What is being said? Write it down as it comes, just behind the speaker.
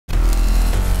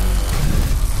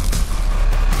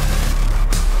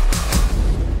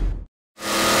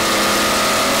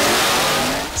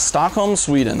Stockholm,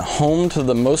 Sweden, home to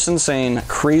the most insane,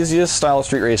 craziest style of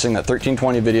street racing that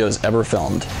 1320 Video has ever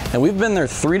filmed. And we've been there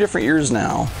 3 different years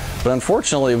now, but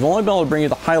unfortunately we've only been able to bring you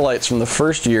the highlights from the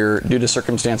first year due to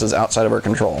circumstances outside of our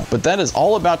control. But that is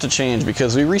all about to change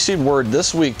because we received word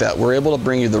this week that we're able to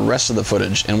bring you the rest of the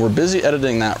footage, and we're busy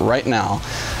editing that right now.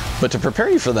 But to prepare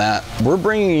you for that, we're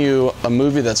bringing you a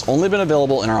movie that's only been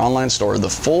available in our online store, the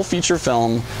full feature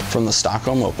film from the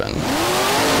Stockholm Open.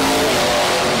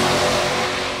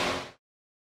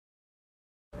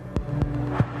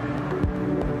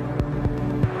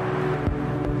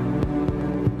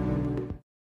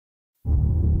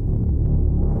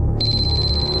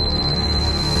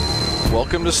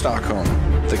 Welcome to Stockholm,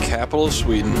 the capital of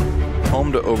Sweden,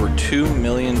 home to over 2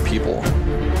 million people,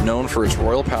 known for its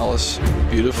royal palace,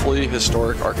 beautifully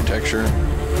historic architecture,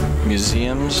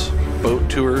 museums, boat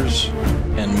tours,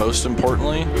 and most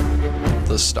importantly,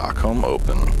 the Stockholm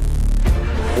Open.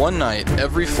 One night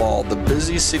every fall, the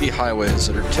busy city highways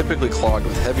that are typically clogged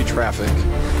with heavy traffic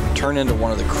turn into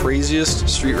one of the craziest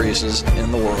street races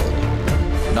in the world.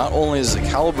 Not only is the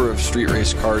caliber of street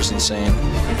race cars insane,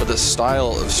 but the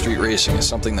style of street racing is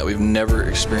something that we've never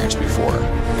experienced before.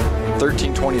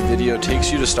 1320 Video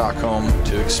takes you to Stockholm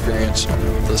to experience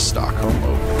the Stockholm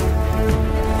Open.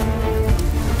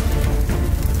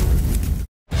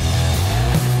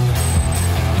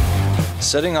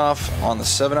 Setting off on the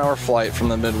 7-hour flight from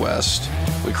the Midwest,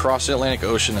 we cross the Atlantic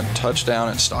Ocean and touch down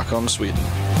in Stockholm, Sweden.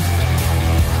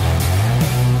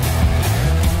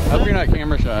 I hope you're not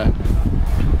camera shy.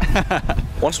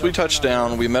 Once we touched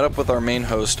down, we met up with our main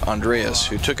host, Andreas,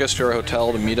 who took us to our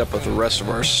hotel to meet up with the rest of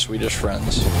our Swedish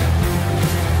friends.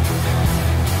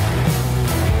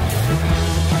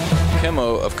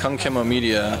 Kimmo of Kung Kimmo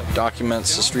Media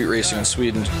documents the street racing in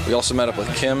Sweden. We also met up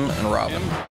with Kim and Robin.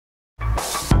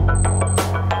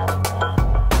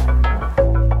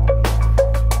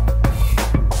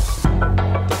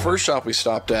 The first shop we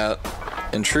stopped at,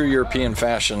 in true European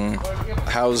fashion,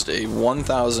 housed a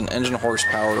 1,000 engine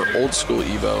horsepower old school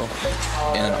Evo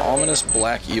and an ominous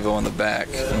black Evo in the back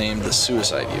named the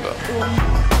Suicide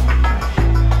Evo.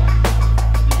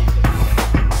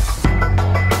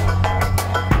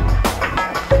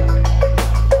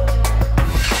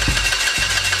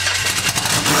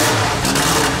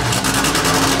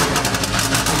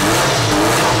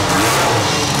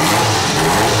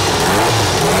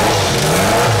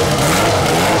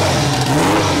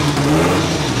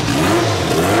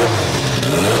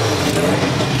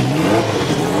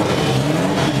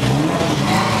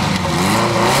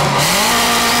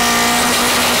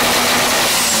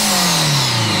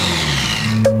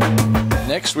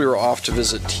 Next, we were off to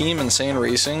visit Team Insane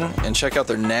Racing and check out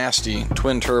their nasty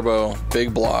twin-turbo,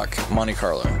 big block Monte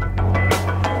Carlo.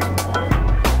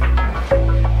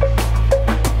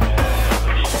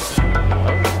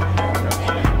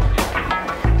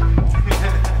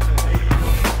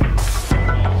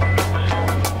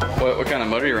 What kind of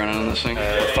motor are you running on this thing?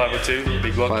 502,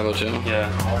 big block. 502?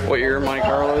 Yeah. What year Monte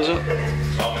Carlo is it?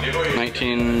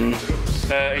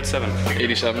 87.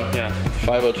 87? Yeah.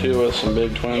 502 with some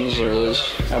big twins, or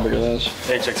those? How big are those?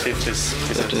 HX50s.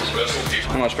 50s.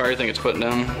 How much power do you think it's putting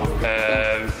down?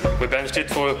 We benched it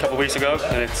for a couple of weeks ago,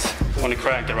 and it's on a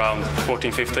crank around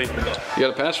 1450. You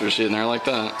got a passenger seat in there, I like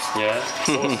that. Yeah.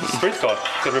 So, sprint car.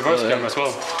 Got a reverse camera as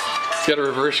well. You got a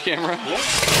reverse camera? Yeah.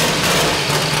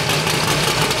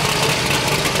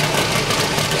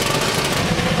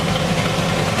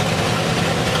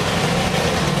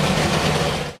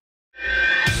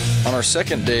 On our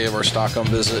second day of our Stockholm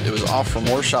visit, it was off for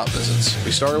more shop visits.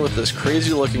 We started with this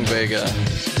crazy looking Vega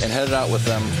and headed out with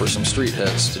them for some street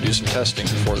hits to do some testing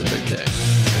before the big day.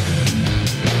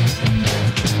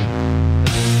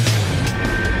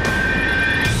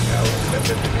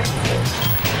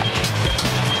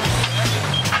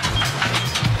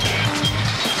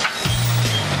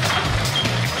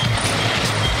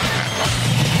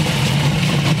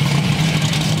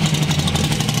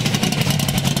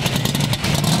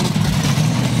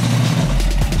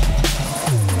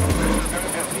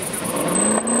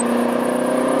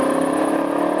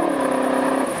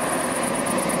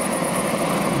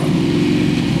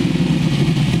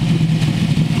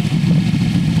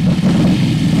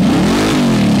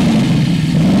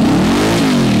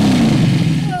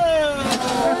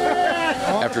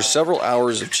 After several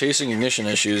hours of chasing ignition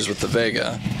issues with the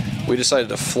Vega, we decided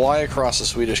to fly across the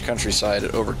Swedish countryside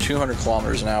at over 200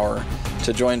 kilometers an hour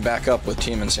to join back up with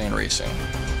Team Insane Racing.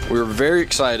 We were very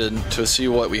excited to see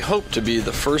what we hope to be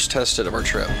the first test hit of our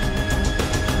trip.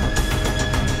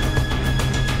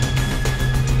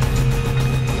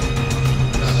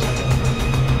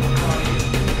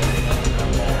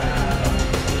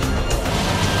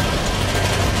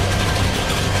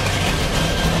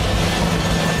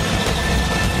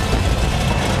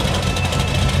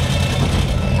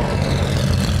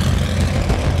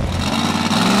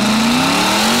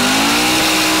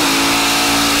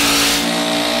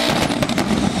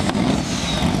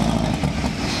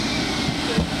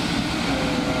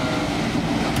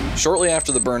 Shortly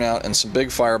after the burnout and some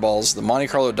big fireballs, the Monte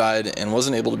Carlo died and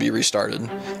wasn't able to be restarted.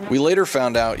 We later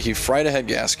found out he fried a head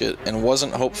gasket and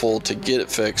wasn't hopeful to get it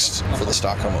fixed for the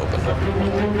Stockholm Open.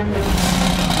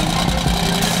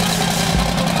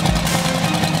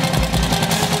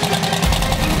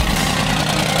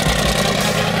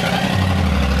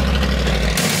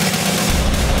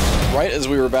 Right as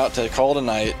we were about to call it a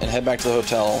night and head back to the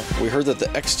hotel, we heard that the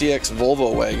XTX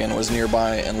Volvo wagon was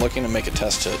nearby and looking to make a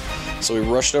test hit. So we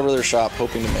rushed over to their shop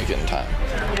hoping to make it in time.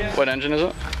 What engine is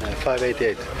it?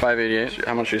 588. 588.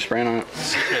 How much are you spraying on it?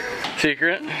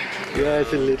 Secret? Yeah,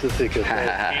 it's a little secret.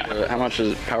 How much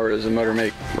power does the motor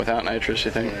make without nitrous,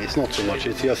 you think? Yeah, it's not so much,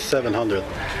 it's just 700.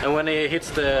 And when it hits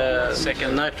the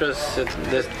second nitrous,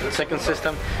 the second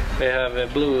system, they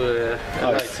have blue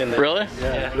lights in there. Really?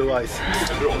 Yeah, blue ice.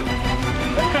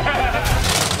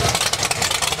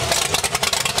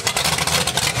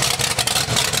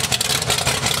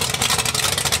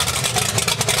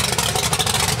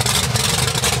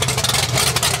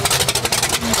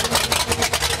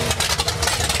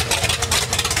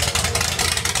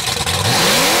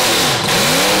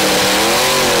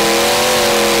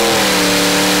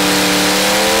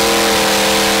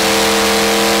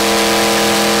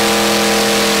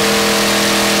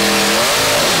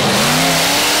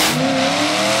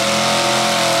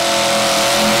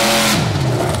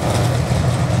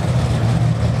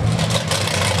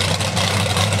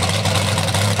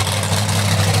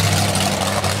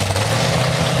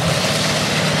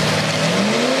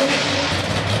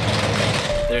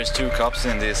 There's 2 cups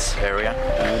in this area.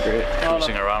 Oh, great.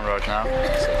 Cruising around right now. The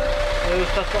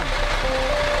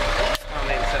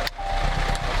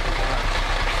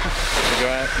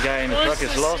guy in the truck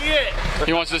is lost.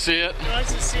 He wants to see it? He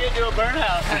wants to see it do a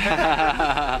burnout.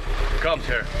 Cops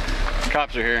here.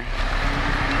 Cops are here.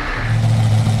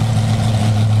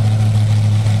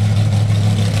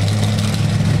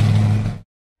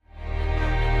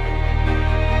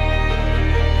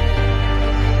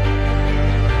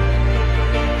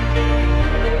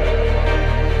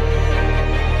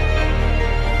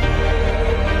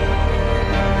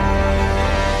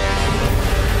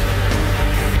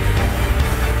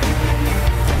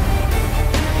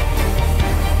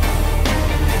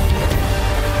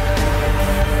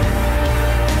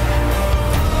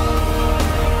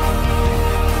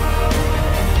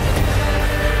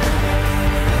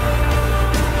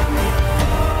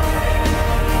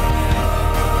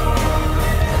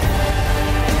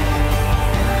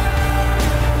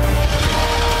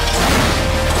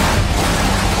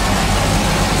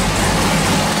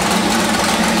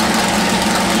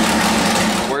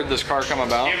 This car come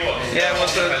about? Yeah, it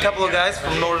was a couple of guys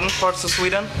from northern parts of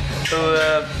Sweden who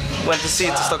went to see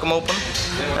it to Stockholm Open,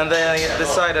 and they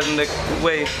decided on the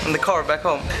way in the car back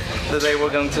home that they were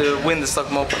going to win the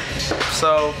Stockholm Open.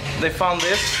 So they found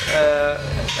this at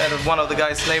one of the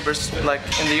guys' neighbors, like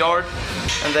in the yard,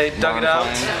 and they dug it out.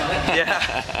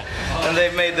 Yeah, and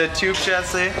they made the tube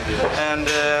chassis, and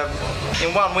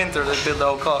in one winter they built the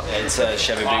whole car. It's a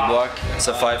Chevy Big Block. It's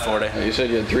a 540. You said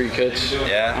you had 3 kits?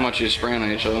 Yeah. How much are you spraying on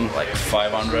each of them? Like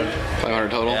 500. 500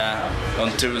 total? Yeah.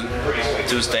 On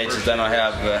two stages. Then I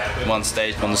have 1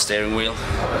 stage on the steering wheel.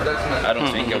 I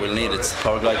don't think I will need it.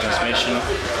 Power glide transmission.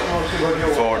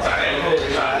 Ford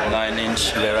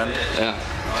 9-inch rear end. Yeah.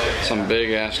 Some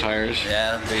big ass tires.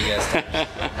 Yeah, big ass.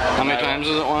 How many times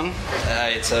has it won?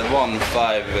 It's won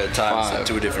 5 times and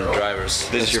 2 different drivers.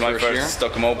 This is my first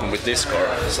Stockholm Open with this car,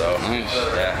 so nice.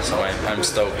 Yeah, so I'm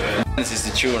stoked. This is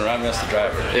the tuner, I'm just the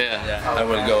driver. Yeah. I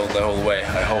will go the whole way,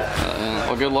 I hope.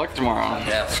 Well, good luck tomorrow.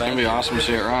 Yeah, it's gonna be awesome to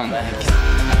see it run.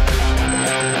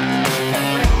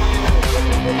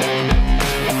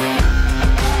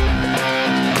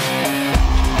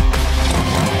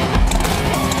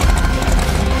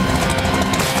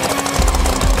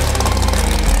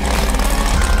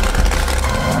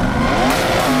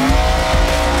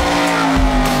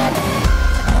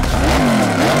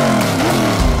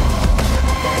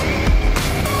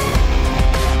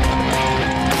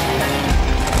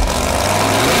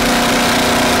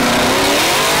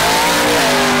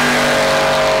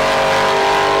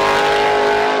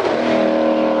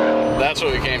 That's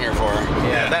what we came here for.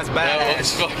 Yeah, that's bad. That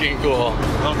looks fucking cool.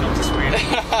 Welcome to Sweden.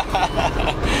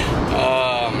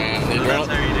 Oh man, That's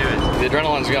how you do it. the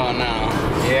adrenaline's going now.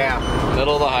 Yeah.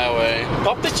 Middle of the highway.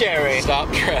 Pop the cherry.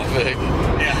 Stop traffic.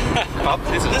 Yeah.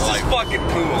 This is fucking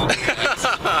cool.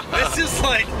 This is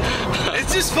like,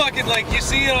 it's just fucking like you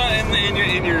see it in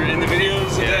the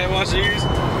videos that I watch yours.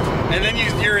 And then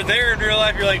you're there in real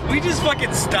life, you're like, we just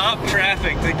fucking stopped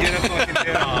traffic to get a fucking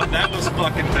hit off. That was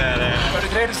fucking badass.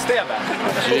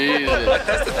 Jesus.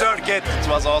 That's the third get. It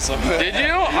was awesome. Did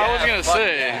you? I was gonna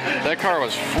say, that car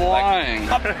was flying.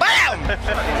 BAM!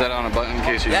 Is that on a button in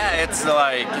case you... Yeah, it's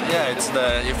like, it's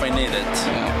the, if I need it.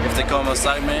 Yeah. If they come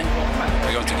beside me,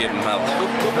 I'm going to give them help.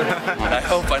 And I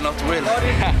hope I not will.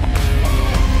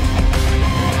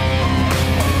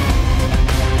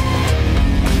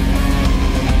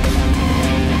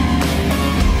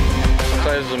 What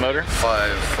size is the motor?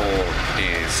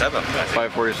 547.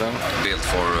 547. Built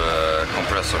for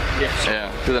compressor.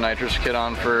 Yeah. Threw the nitrous kit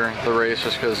on for the race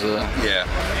just because the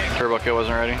turbo kit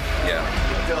wasn't ready. Yeah.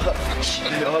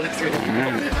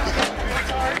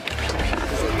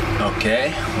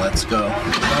 Okay, let's go.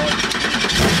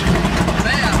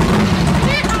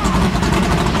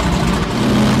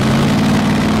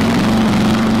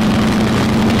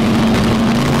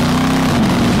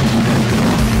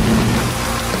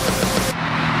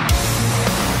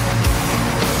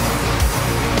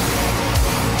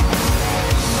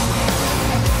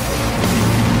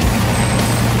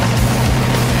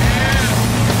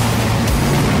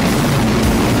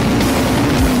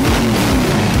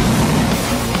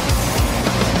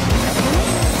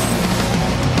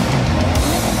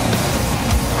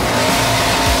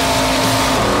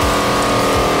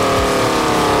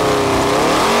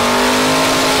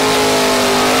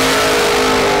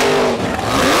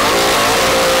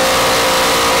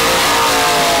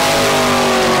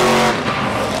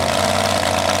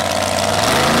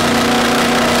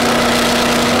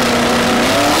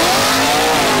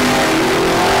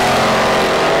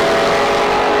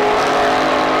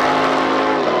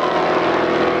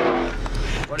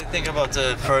 Think about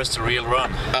the first real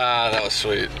run. That was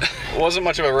sweet. It wasn't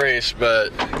much of a race,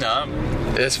 but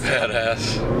it's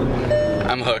badass.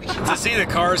 I'm hooked. To see the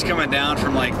cars coming down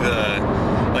from like the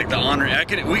on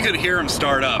ramp, we could hear them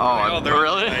start up.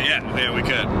 Really? Yeah, we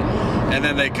could. And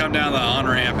then they come down the on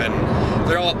ramp, and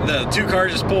the two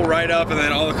cars just pull right up, and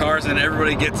then all the cars, and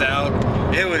everybody gets out.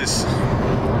 It was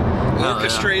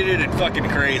orchestrated and fucking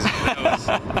crazy.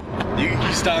 You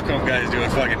Stockholm guys do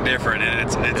it fucking different, and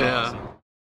it's awesome.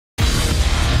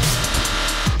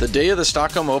 The day of the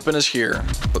Stockholm Open is here,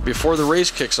 but before the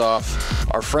race kicks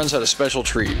off, our friends had a special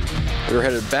treat. We were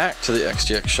headed back to the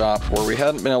XTX shop where we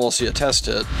hadn't been able to see a test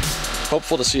hit,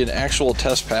 hopeful to see an actual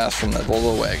test pass from that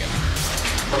Volvo wagon.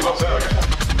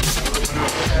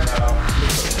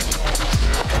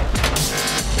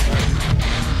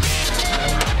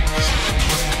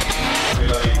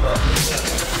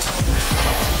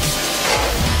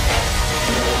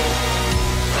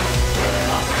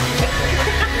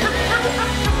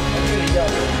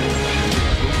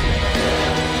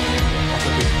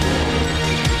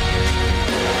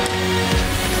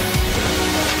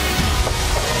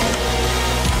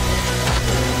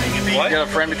 You got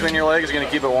a friend between your legs, gonna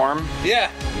keep it warm? Yeah,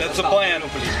 that's the plan.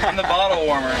 I'm the bottle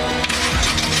warmer.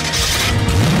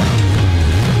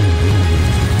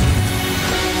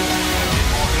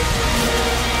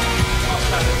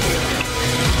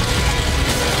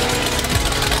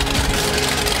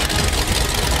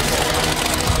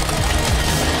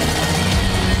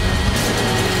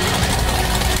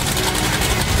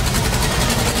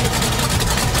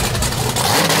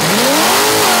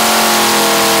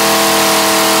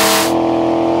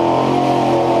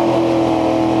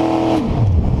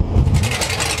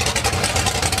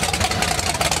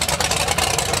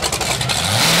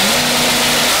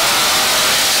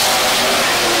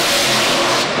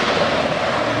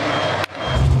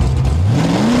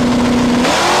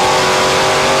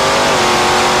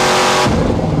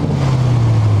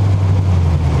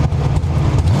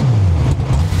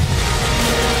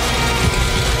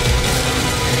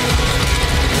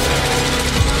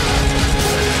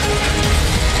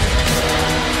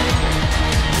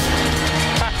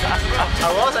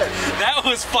 That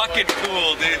was fucking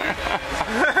cool, dude.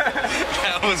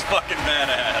 That was fucking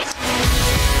badass.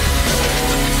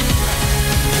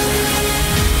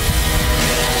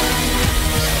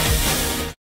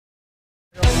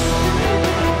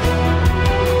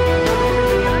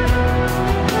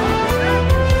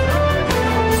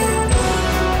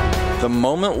 The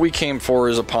moment we came for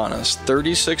is upon us.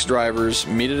 36 drivers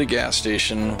meet at a gas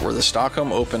station where the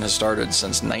Stockholm Open has started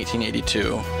since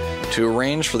 1982 to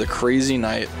arrange for the crazy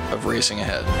night of racing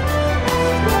ahead.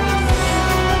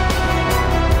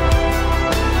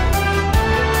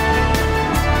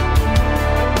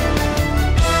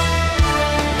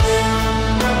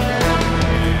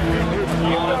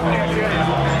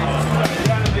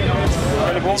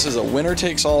 This is a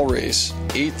winner-takes-all race.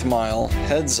 8th mile,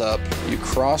 heads up, you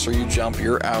cross or you jump,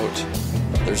 you're out.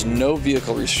 There's no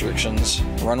vehicle restrictions.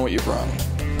 Run what you brung.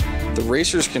 The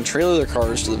racers can trailer their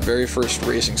cars to the very first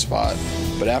racing spot,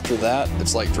 but after that,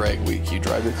 it's like drag week. You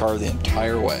drive your car the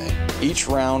entire way. Each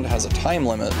round has a time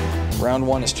limit. Round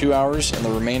 1 is 2 hours, and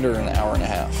the remainder an hour and a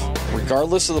half.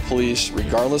 Regardless of the police,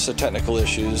 regardless of technical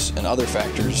issues and other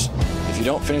factors, if you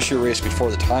don't finish your race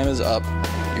before the time is up,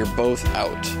 you're both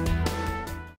out.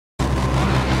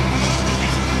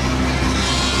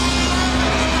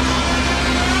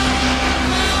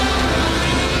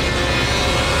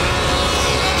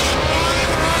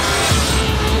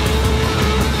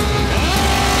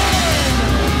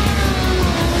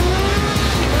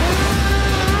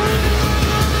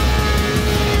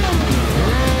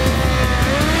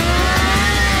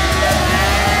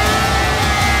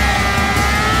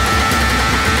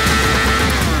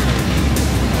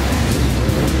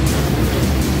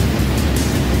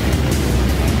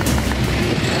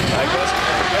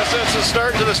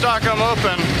 Start to the Stockholm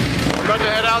Open. We're about to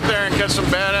head out there and catch some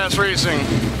badass racing.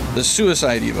 The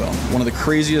Suicide Evo, one of the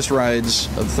craziest rides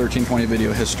of 1320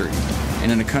 video history,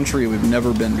 and in a country we've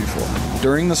never been before.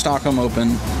 During the Stockholm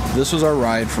Open, this was our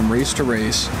ride from race to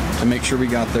race to make sure we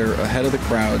got there ahead of the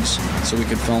crowds so we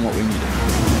could film what we needed.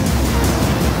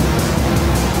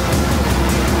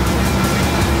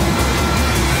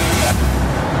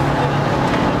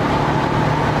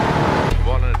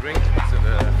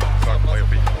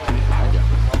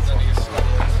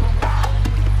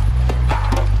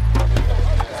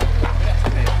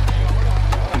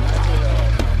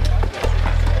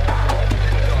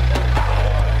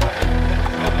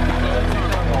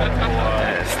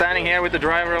 Standing here with the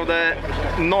driver of the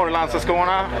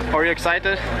Norrlandsskåne. Are you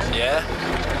excited? Yeah,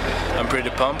 I'm pretty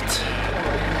pumped.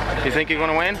 You think you're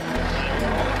gonna win?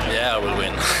 Yeah, I will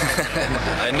win.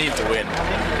 I need to win.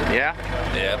 Yeah?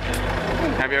 Yeah.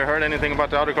 Have you heard anything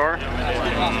about the other car?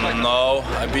 No,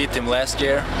 I beat him last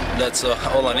year. That's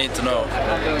all I need to know.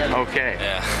 Okay.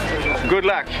 Yeah. Good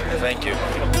luck. Thank you.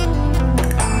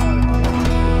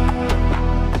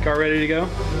 Car ready to go?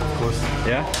 Of course.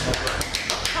 Yeah?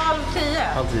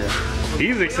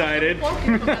 He's excited.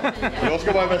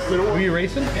 Who are you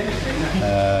racing?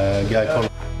 Guy called.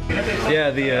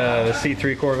 Yeah, the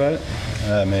C3 Corvette.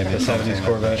 Maybe the 70s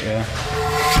Corvette. Yeah.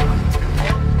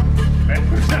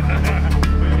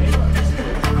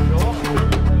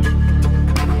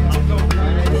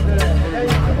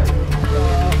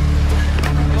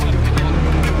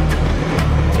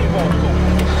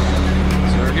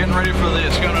 So we're getting ready for the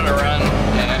Skåne to run,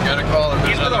 and got a call that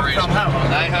there's another race.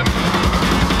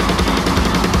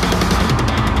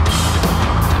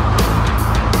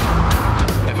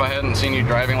 If I hadn't seen you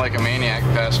driving like a maniac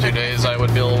the past 2 days, I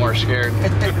would be a little more scared.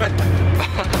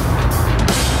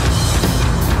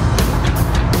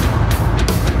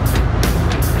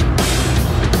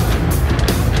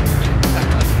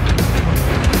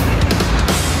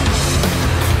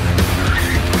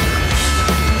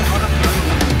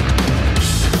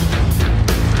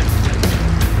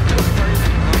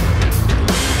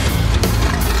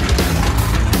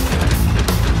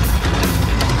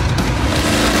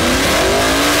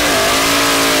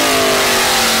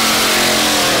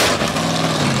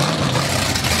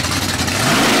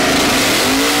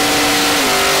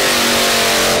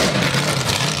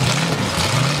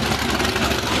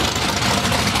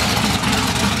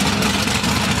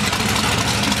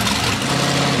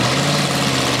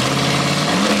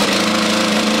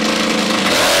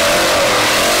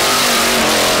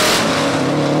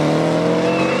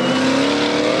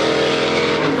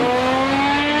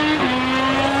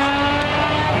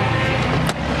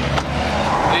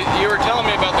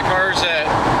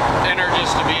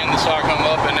 Stockholm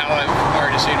Open, now I've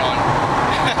already seen one.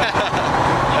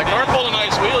 That car pulled a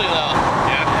nice wheelie though.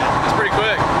 Yeah. It's pretty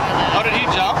quick. How did he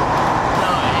jump? No,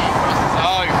 he crossed.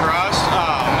 Oh, he crossed?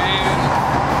 Oh man.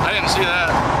 I didn't see that.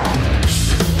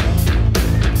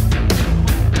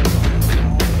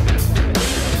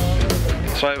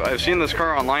 So I've seen this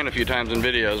car online a few times in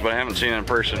videos, but I haven't seen it in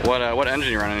person. What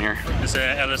engine you running here? It's a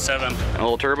LS7. A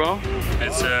little turbo?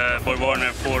 It's a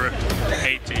Warner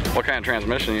 480. What kind of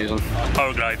transmission are you using?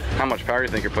 Power glide. How much power do you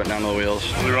think you're putting down the wheels?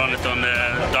 We run it on the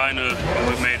dyno.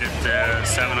 We made it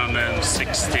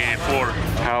 764.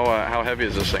 How heavy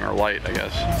is this thing, or light, I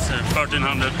guess? It's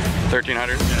 1300.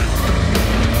 1300? Yeah.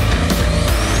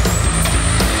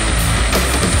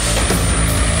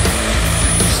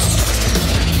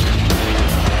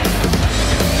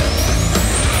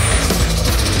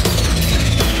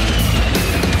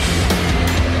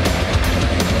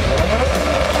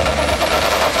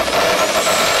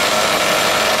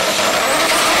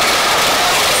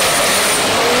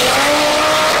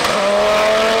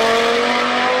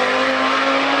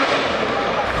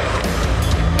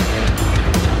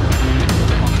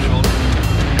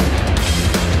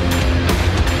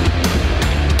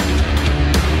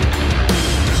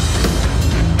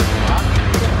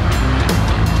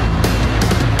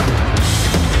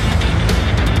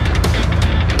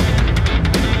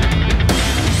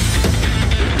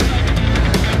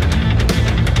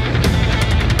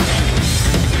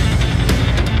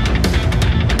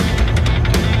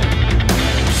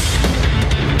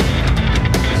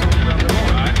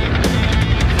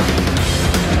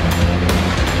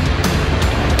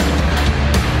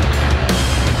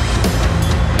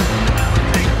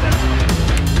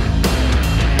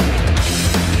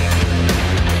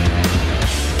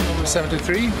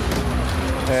 73,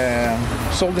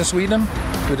 sold in Sweden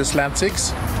with a slant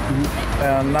 6,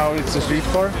 and now it's a street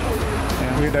car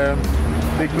with a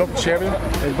big block Chevy,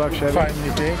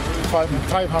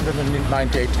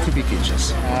 598 cubic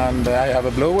inches. And I have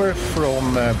a blower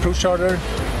from Pro Charter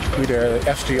with a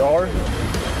F3R,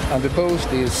 and the boost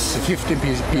is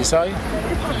 15 psi,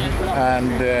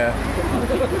 and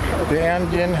the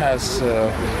engine has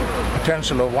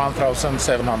potential of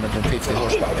 1,750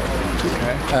 horsepower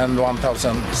and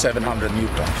 1,700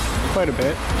 newtons. Quite a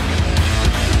bit.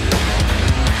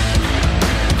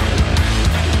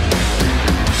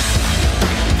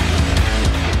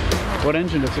 What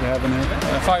engine does it have in it?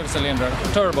 5-cylinder,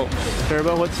 turbo.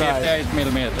 Turbo, what size?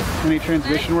 58mm. Any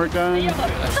transmission work done?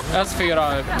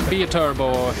 S4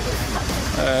 B-turbo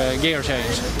gear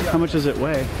change. How much does it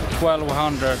weigh?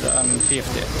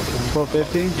 1,250.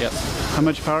 1,250? Yes. How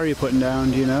much power are you putting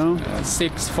down, do you know?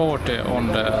 640 on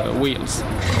the wheels.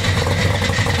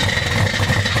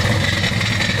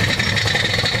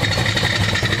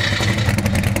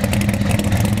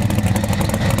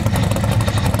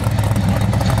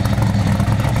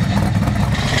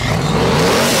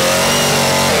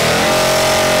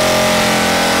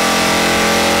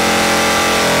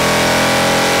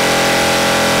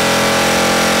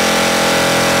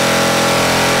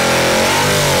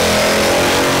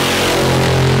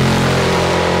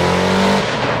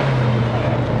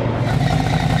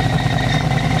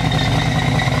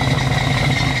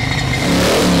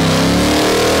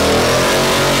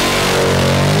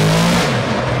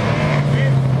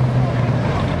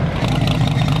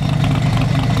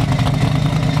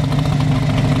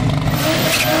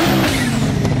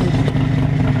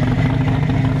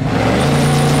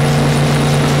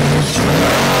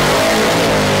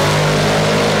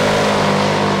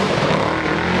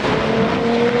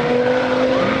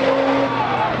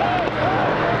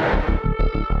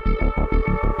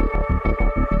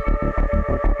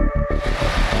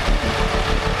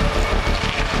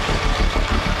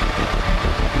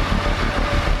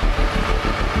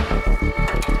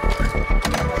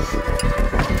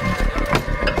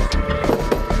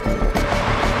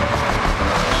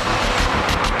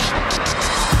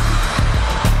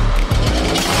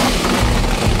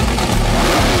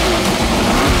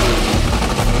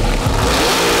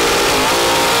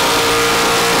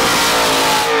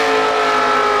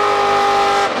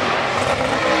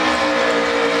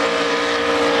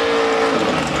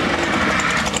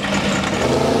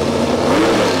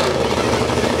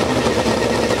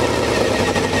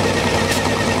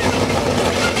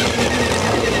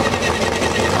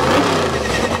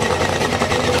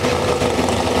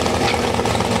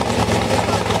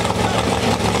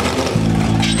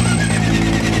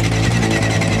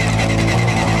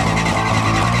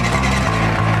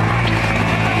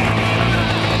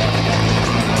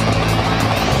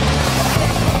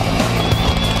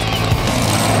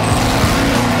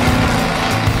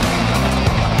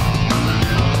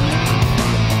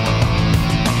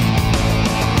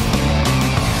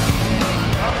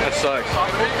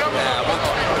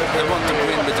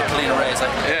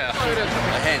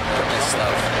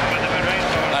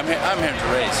 I'm here to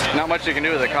race. Not much you can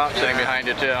do with the cops sitting behind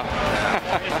you, too.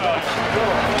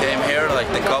 Came here, like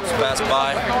the cops passed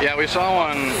by. Yeah, we saw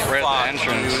one right at the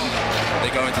entrance.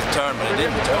 They're going to turn, but it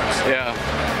didn't turn. Yeah.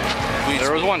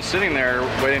 There was one sitting there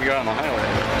waiting to go on the highway.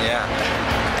 Yeah.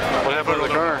 What happened to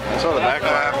the car? I saw the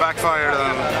backfire. Backfired.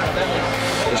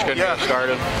 Just couldn't get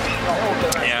started.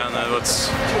 Yeah, and then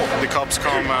the cops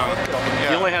come.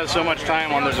 You only have so much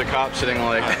time when there's a cop sitting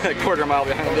like a quarter mile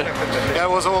behind you. Yeah, it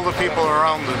was all the people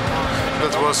around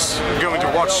that was going to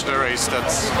watch the race that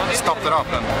stopped it up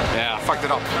and fucked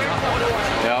it up.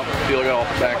 Yeah, people got all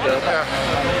backed up.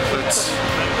 Yeah, it's...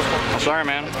 I'm sorry,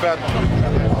 man. It's bad.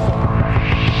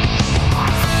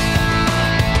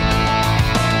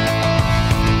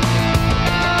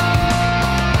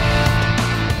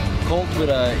 Colt with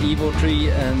a Evo 3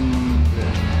 and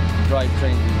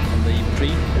drivetrain on the Evo 3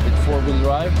 with 4-wheel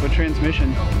drive. What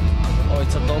transmission? Oh,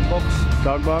 it's a dog box.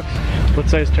 Dog box? What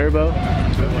size turbo?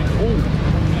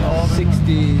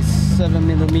 67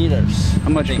 millimeters. How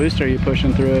much boost are you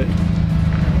pushing through it?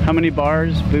 How many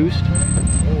bars boost?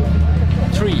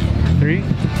 3. 3?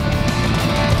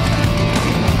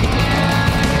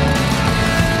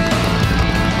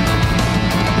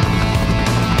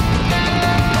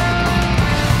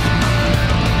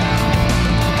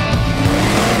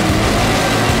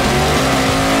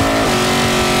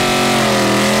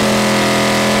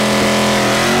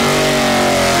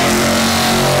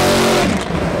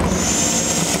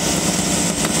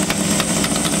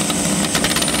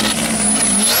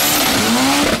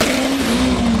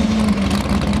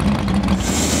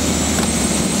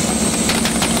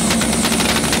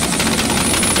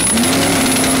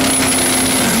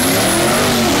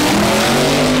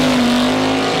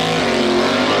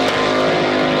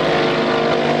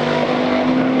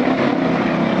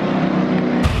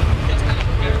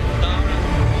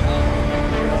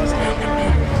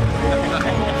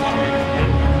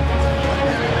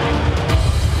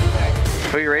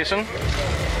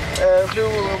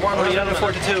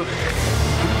 842.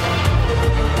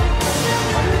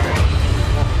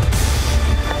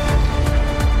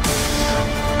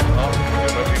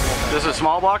 This is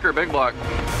small block or big block?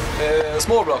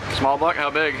 Small block. Small block, how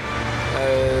big?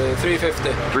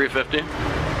 350. 350.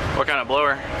 What kind of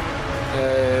blower?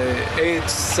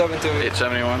 870.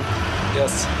 871.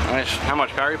 Yes. Nice. How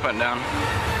much power are you putting down?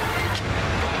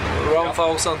 Around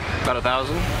 1,000. About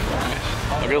 1,000?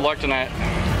 Nice. Well, good luck tonight.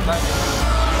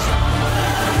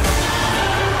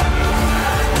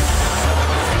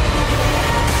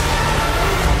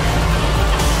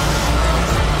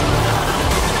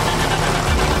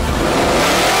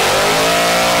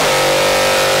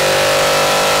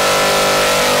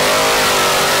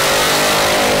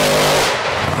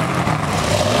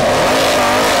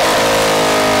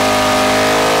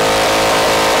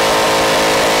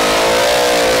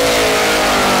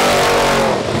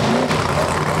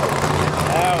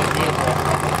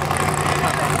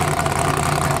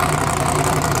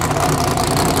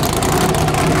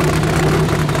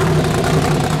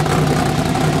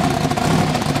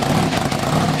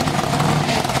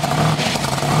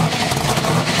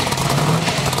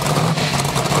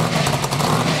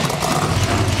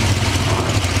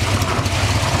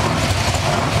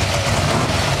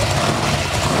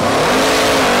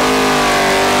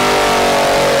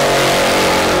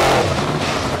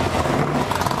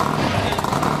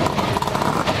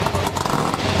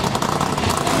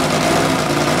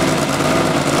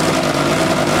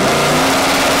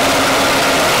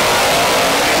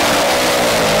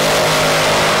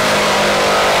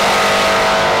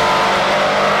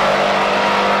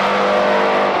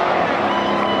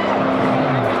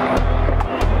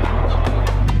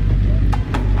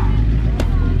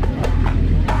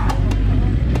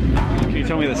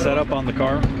 Tell me the setup on the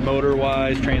car,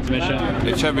 motor-wise, transmission.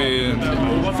 It should be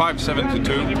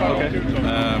 572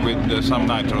 with some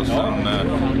nitros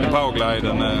and power glide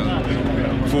and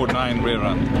 4.9 rear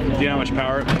end. Do you know how much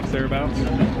power it makes thereabouts?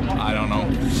 I don't know,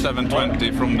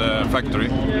 720 from the factory.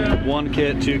 One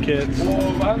kit, two kits?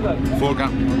 4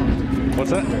 gun.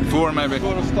 What's that? 4 maybe.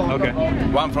 Okay.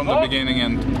 1 from the beginning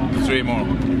and 3 more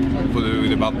for with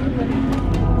the button.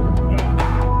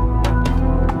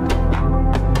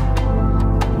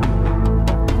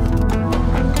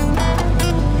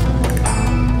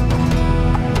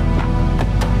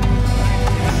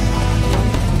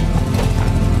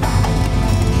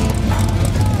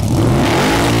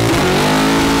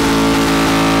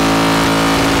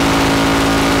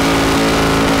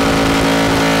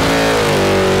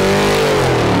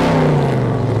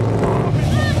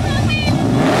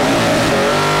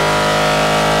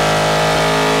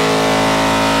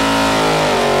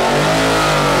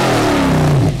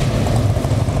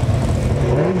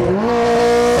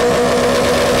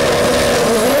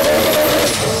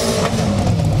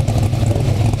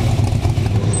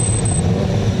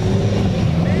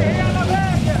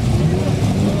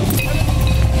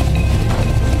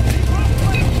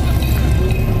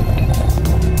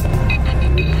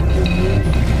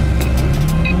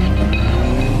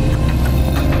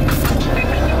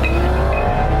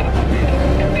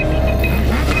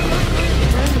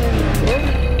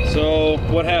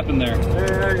 What happened there?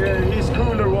 His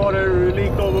cooler water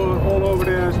leaked all over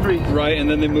the street. Right, and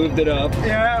then they moved it up.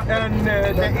 Yeah, and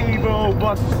the Evo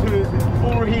was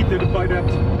overheated by that,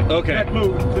 that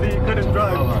move, so they couldn't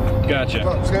drive.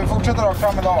 Gotcha. Ska vi fortsätta rakt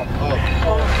fram idag?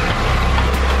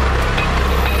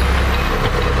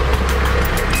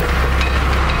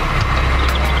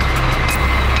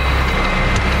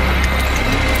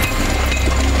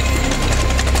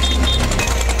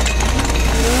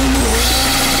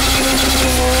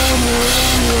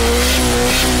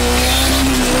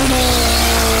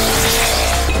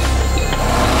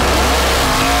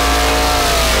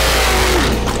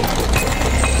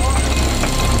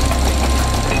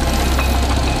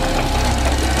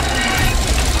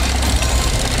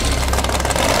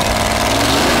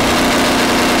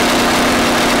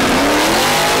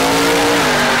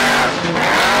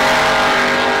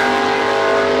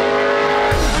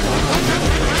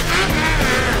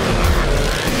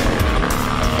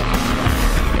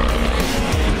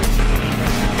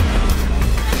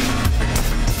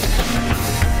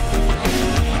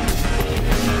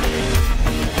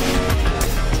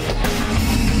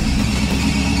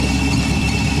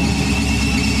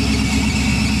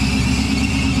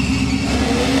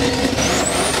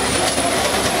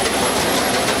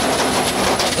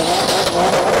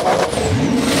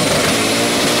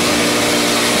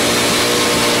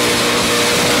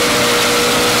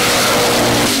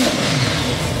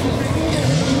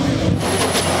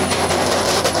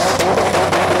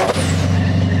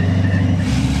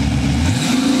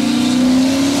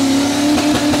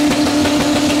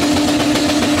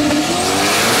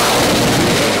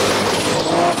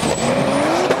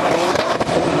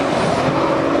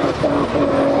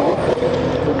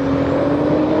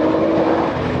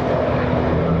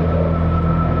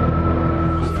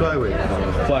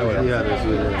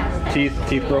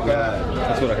 Teeth broke out?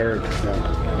 That's what I heard.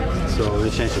 Yeah. So we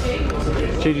changed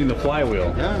it. Changing the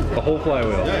flywheel? Yeah. The whole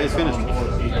flywheel? Yeah, it's finished.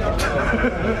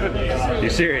 You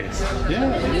serious? Yeah.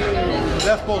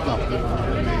 Last bolt now.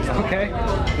 Okay.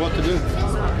 What to do?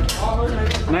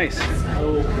 Nice.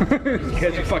 You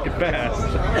guys are fucking fast.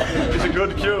 It's a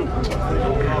good cue.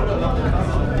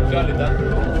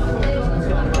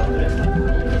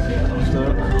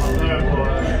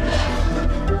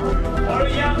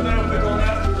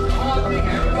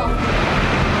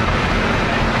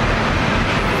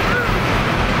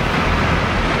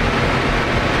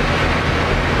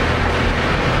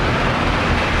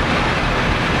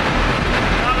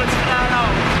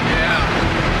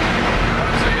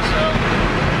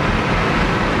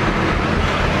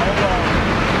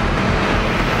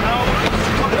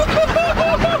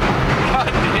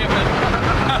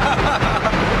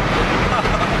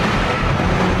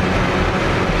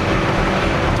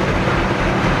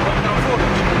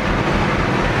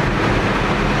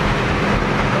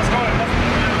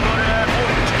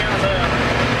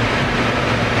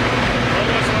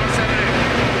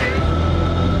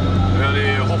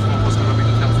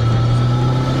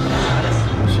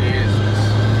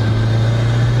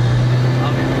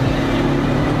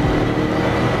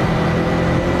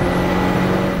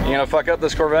 Fuck up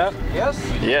this Corvette? Yes.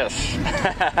 Yes.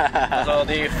 Så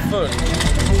det är fullt.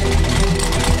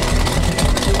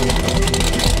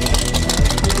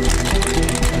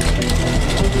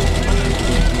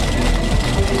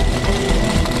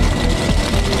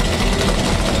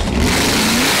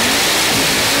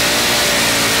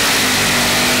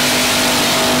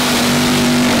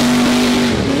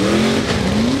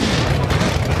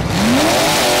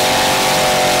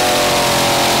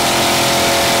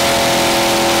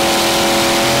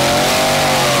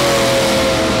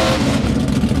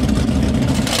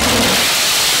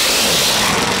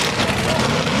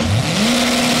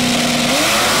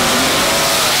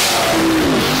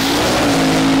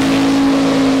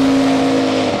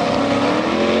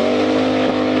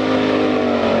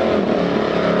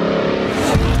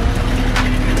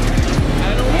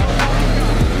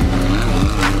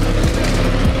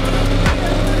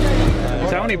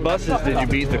 How many buses did you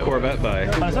beat the Corvette by?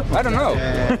 I don't know.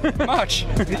 Much.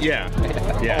 Yeah.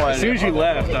 Yeah. As soon as you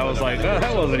left, I was like, oh,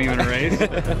 that wasn't even a race.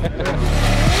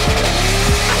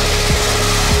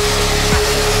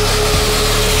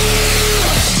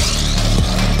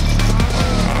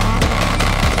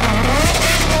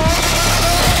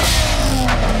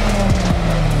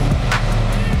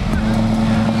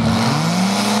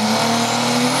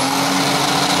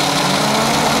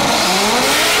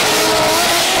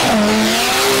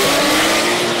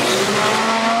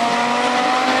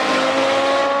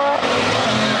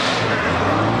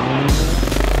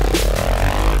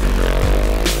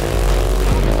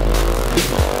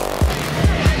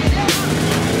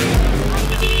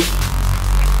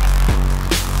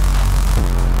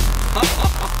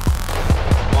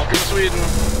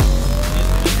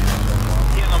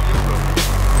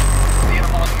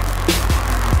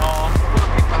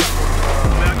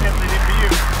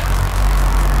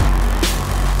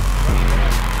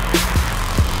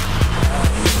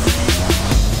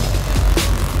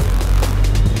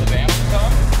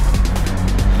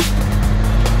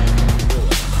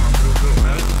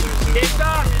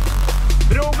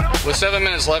 With 7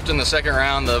 minutes left in the second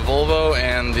round, the Volvo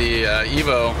and the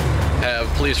Evo have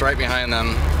police right behind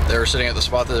them. They're sitting at the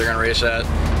spot that they're going to race at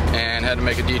and had to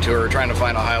make a detour trying to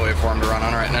find a highway for them to run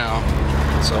on right now.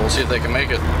 So we'll see if they can make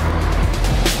it.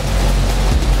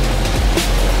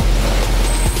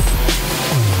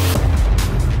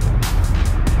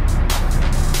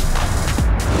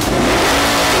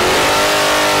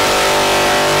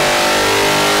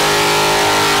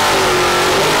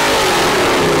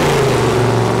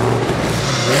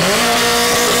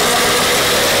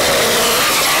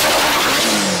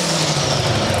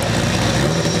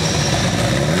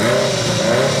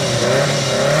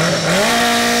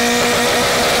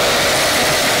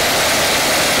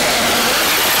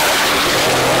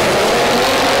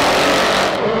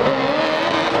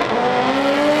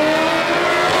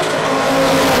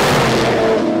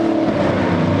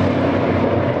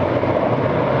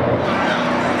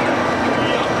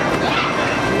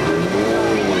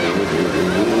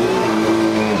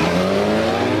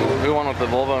 The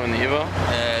Volvo and the Evo?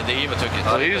 The Evo took it.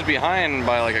 Well, he was behind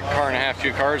by like a car and a half,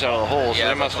 2 cars out of the hole, so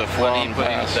they must have flown When he put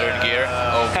in past. third gear,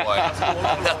 oh boy.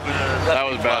 That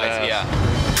was badass. Yeah.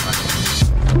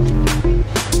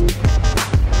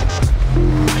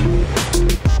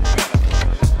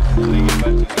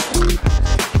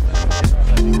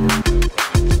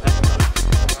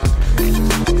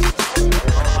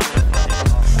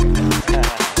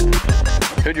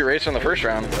 Who'd you race in the first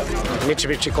round?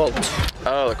 Mitsubishi Colt.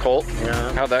 Oh, the Colt?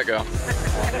 Yeah. How'd that go?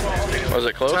 Was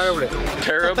it close? Terribly.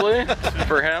 Terribly?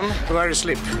 For him? Very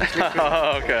slip.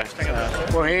 Oh, okay.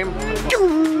 For him.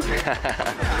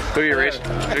 Who you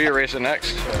racing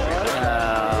next?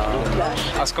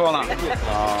 Ascona.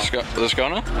 The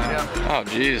Ascona? Yeah. Oh,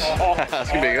 geez. That's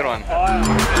gonna be a good one.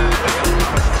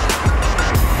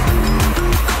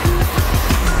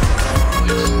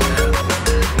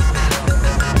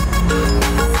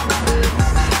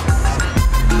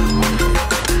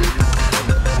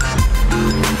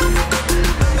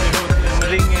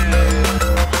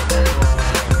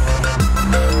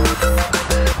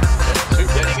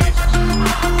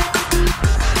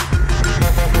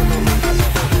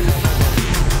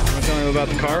 About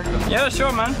the car? Yeah,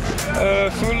 sure, man.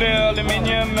 Fully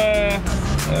aluminium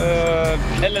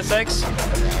LSX,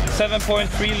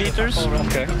 7.3 liters.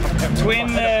 Okay. Twin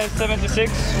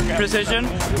 76 precision.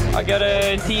 I got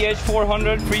a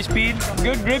TH400 free speed.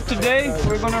 Good grip today.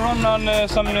 We're gonna run on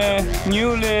some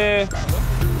newly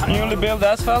built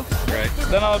asphalt. Right.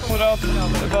 Then I'll put out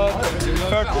about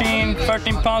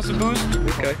 13 pounds of boost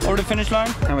over the finish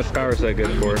line. How much power is that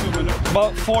good for?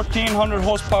 About 1400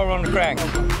 horsepower on the crank.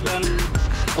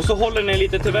 Och så håller ni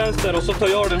lite till vänster och så tar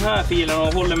jag den här filen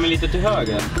och håller mig lite till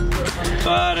höger. Så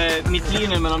är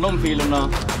mittlinjen mellan de filerna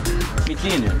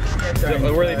mittlinjen.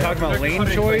 Were they talking about lane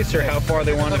choice or how far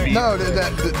they want to be? No,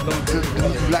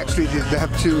 the Black Street, they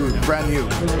have two brand new,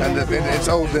 and it's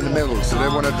old in the middle, so they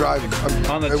want to drive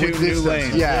on the two new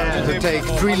lanes. Yeah, to take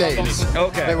 3 lanes.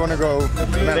 Okay. They want to go.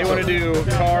 They want to do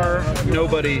car,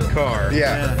 nobody, car.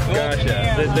 Yeah.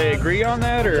 Gotcha. Did they agree on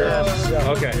that or? Yes.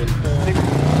 Okay.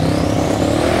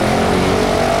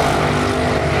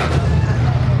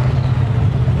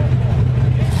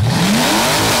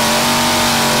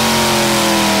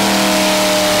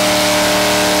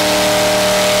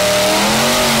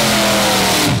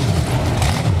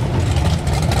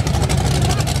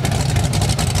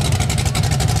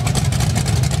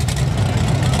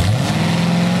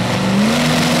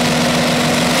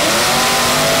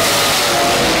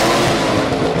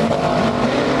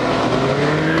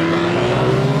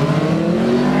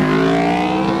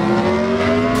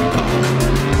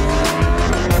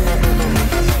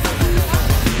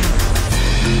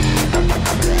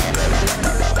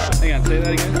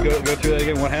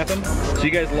 So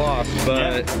you guys lost, but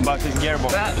yeah, but his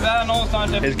gearbox.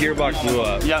 His gearbox blew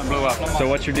up. Yeah, blew up. So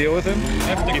what's your deal with him?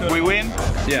 If we win,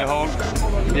 yeah, the whole,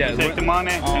 take the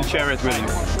money and share it with him.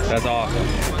 That's awesome.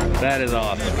 That is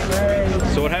awesome.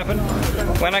 So what happened?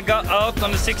 When I got out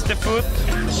on the 60 foot,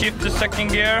 shift to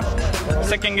second gear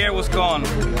was gone.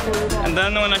 And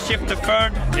then when I shift to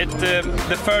third,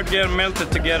 the third gear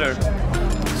melted together.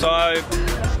 So I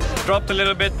dropped a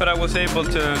little bit, but I was able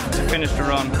to finish the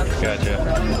run. Gotcha.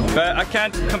 But I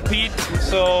can't compete,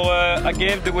 so I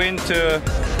gave the win to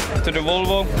the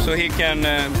Volvo, so he can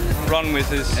run with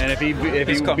his. And if he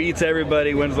beats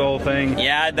everybody, wins the whole thing.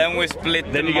 Yeah, then we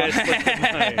split. Then you guys split the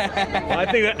money. Well,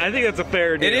 I think that's a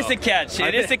fair deal. It is a catch.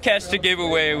 It is a catch to give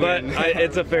away. But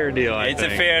it's a fair deal. It's a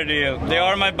fair deal. They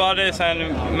are my buddies,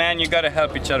 and man, you gotta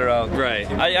help each other out. Right.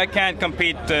 I can't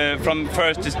compete from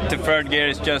first to third gear.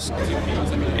 It's just,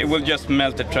 it will just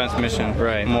melt the transmission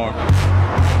more.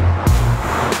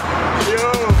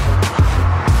 Yo.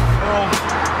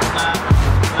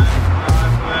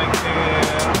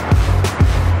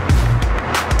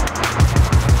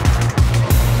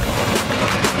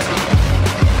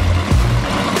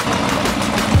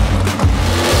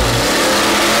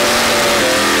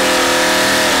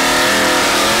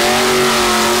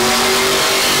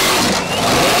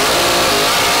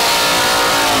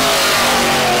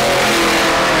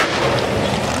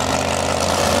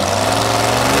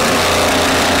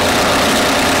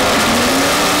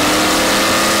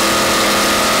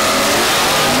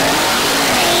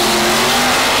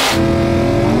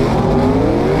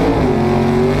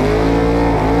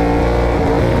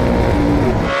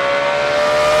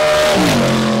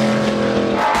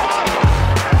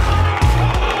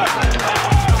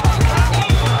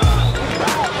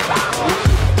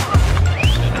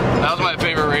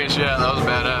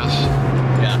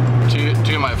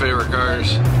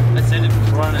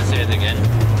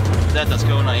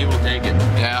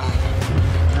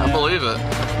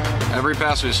 Every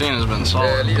pass we've seen has been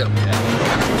solid.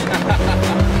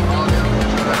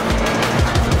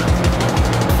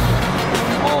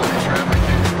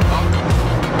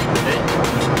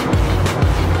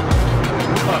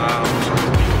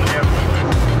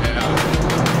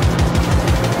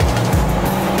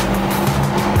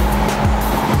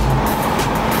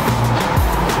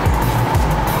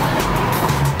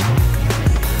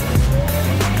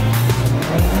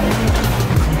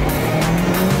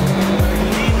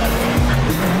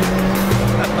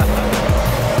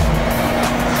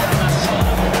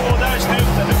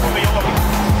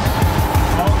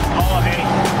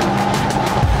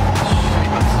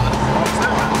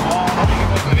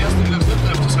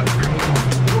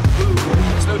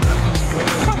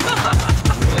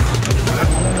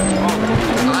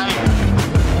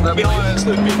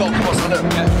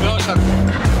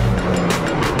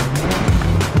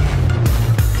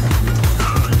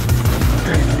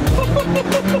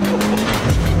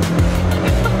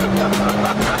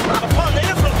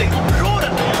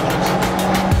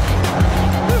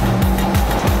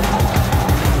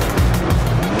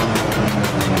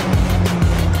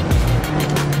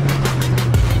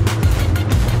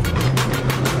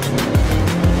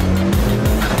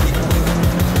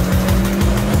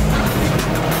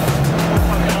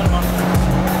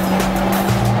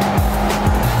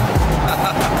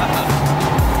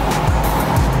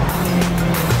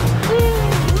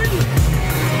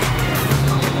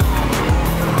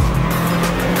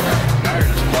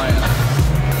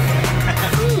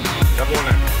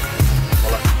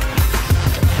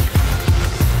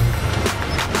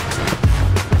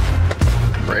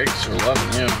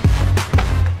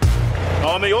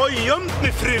 men jag har ju gömt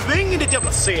mig fruvängen, ditt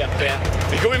jävla CP.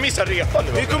 Vi kommer missa repan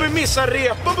nu. Vi kommer missa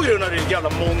repan på grund av din jävla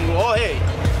mongo. Ja, hej.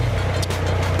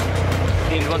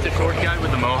 You want the short guy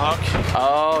with the mohawk?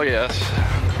 Oh, yes.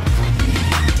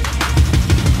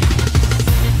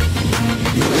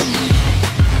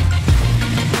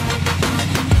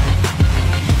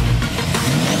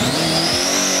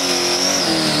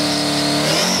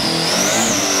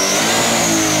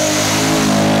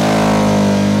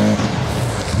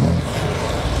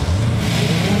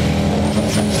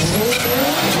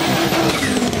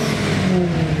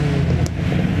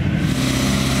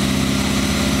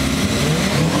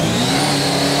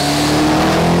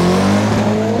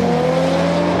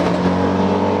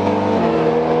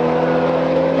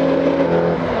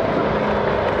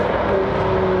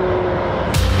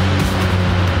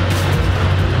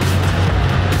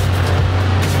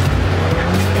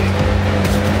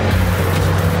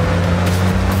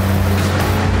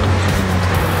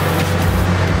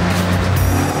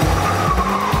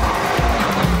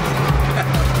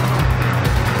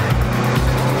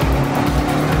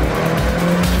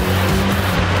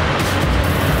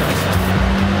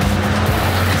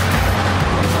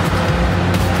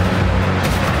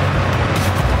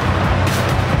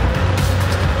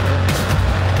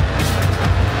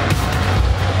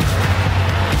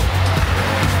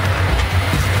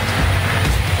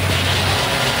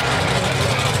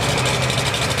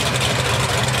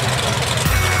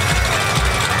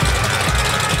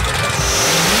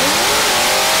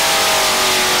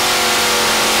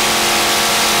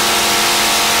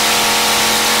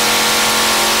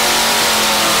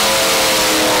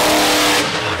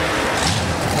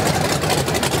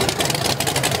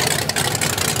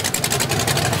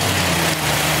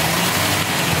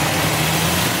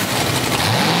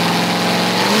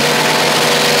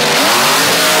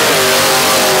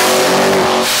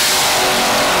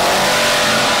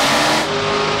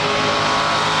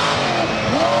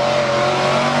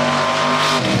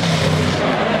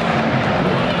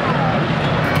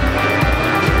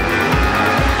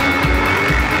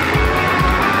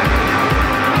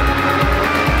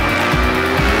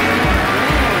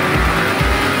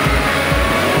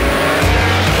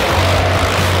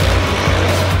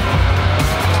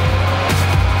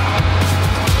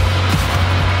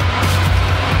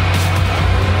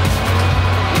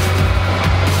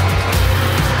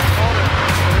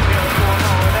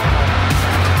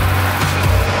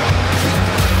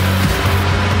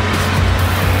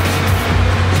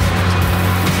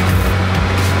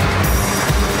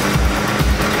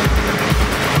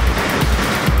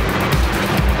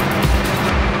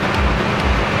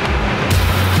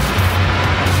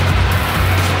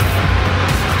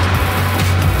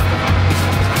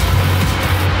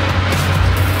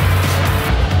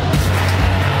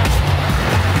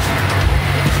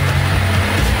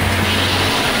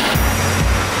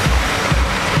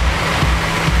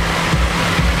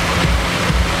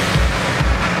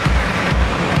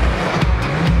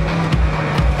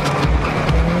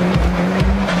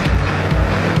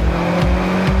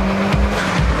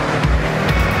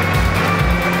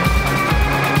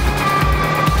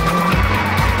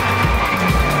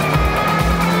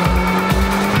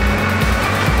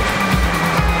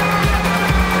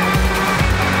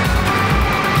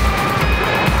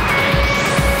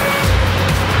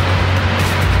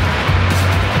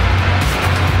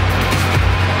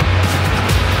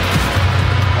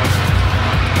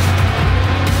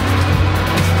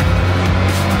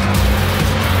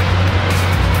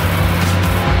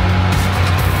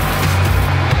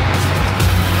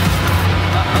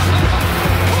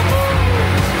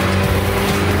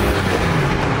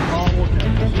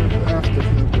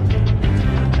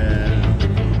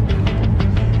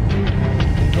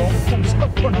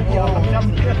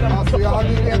 Alltså jag hade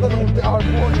ju redan ont i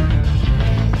armbågen.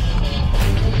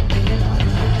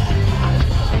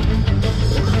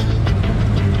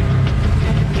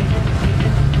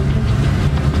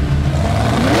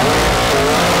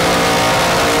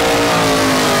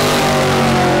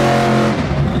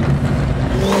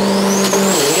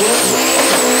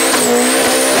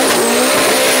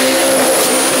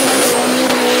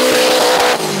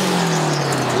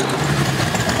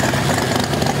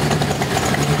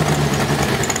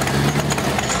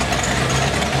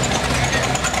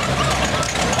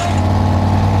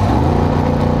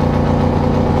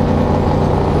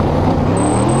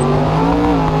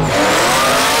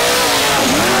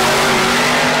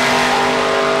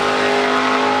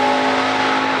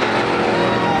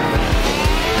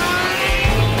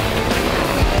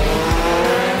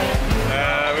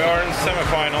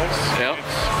 Semifinals. Yep.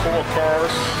 It's 4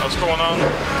 cars. Skåne,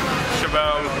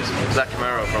 about? Black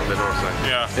Camaro from the north side.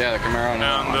 Yeah, the Camaro and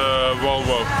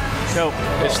Volvo. Nope.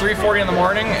 It's 3:40 in the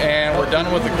morning, and we're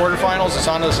done with the quarterfinals. It's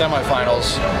on to the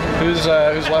semifinals. Who's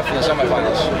left in the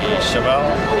semifinals? Chevelle,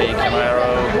 the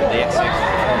Camaro, the X6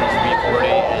 Performance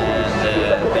V40,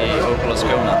 and the Opel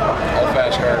Ascona. All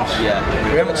fast cars. Yeah.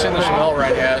 We haven't seen the Chevelle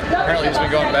run yet. Apparently he's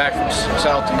been going back from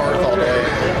south to north all day.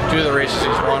 Two of the races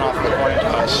he's won off of the coin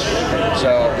toss.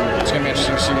 So it's going to be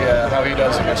interesting to see how he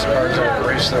does against the cars that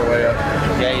race their way up.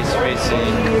 Yeah, he's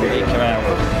racing the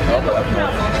Camaro.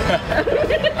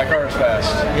 That car is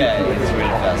fast. Yeah, it's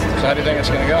really fast. So how do you think it's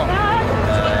going to go? I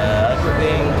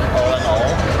think all in all,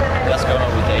 the Ascona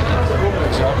will take it.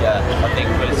 So? Yeah, I think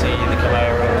we'll see the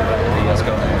Camaro and the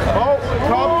Ascona.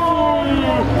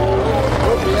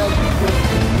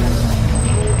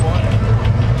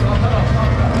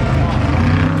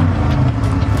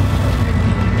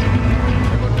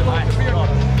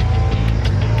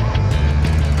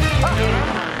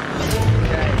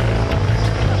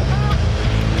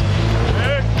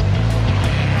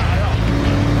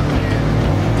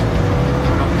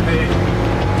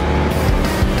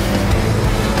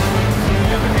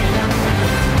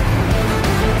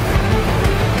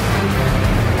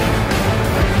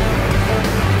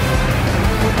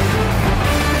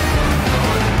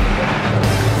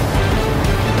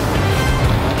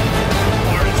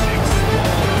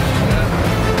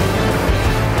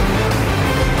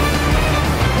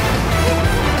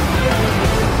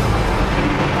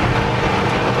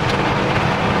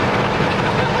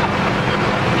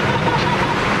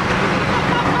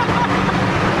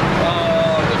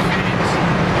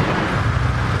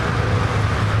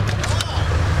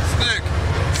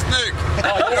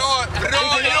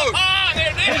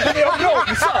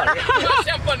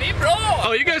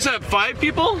 Oh, you guys have 5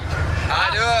 people? Ja,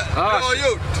 det var bra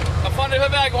gjort. Vad fan är det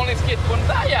för väghållningskit på den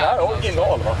där jäveln? Det är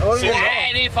original va?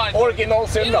 Nej, det är fan original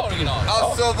synd.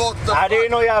 Alltså, what the Nej, det är ju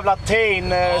någon jävla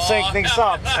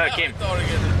sänkningssats. Kim.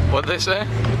 What did they say?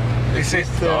 Is it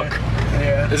stock?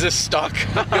 Yeah. Is this stock?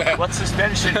 What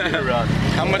suspension do you run?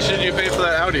 How much did you pay for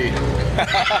that Audi?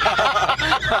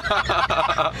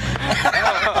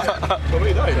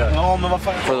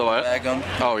 For the what? Wagon.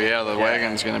 Oh yeah, the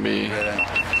wagon's gonna be.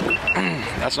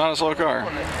 That's not a slow car.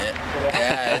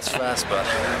 Yeah, it's fast, but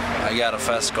I got a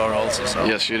fast car also. So.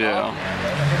 Yes, you do.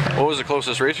 What was the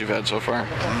closest race you've had so far?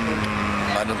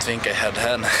 I don't think I had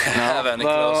any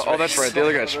close Oh, that's right. The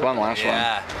other guy spun last one.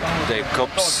 Yeah, the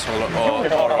cops are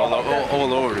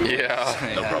all over. Yeah.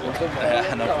 No problem.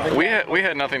 Yeah, no problem. We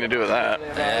had nothing to do with that.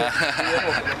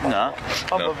 No.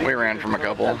 We ran from a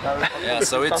couple. Yeah,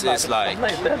 so it's like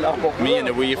me and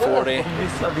the V40,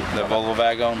 the Volvo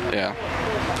wagon. Yeah.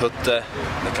 Putte, the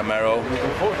Camaro,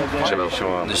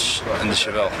 and the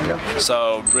Chevelle. Yeah.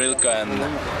 So Brilka and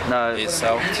is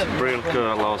out.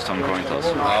 Brilka lost on coin toss.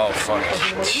 Oh fuck,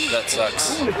 that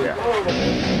sucks.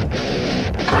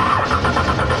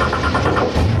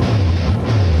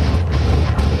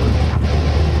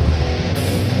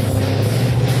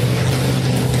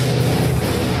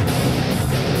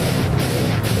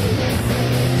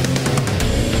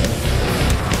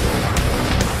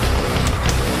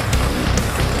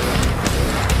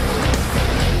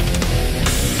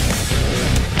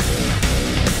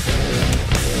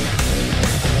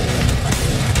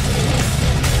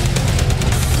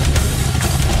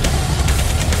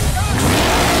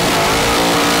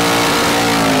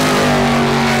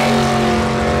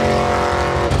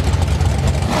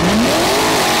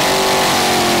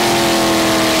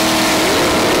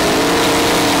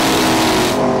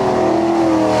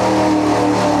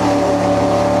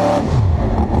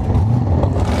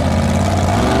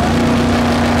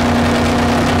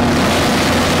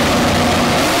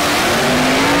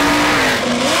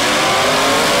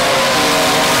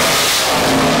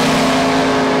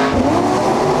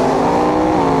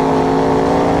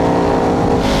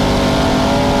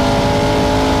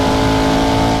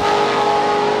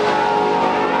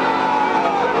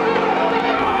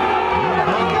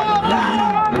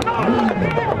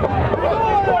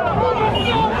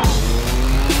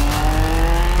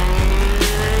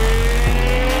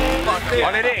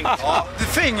 The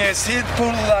thing is, he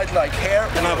pulled it like here,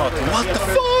 and I'm like, what the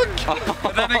fuck?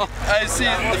 And then I see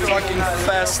the fucking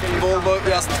fast Volvo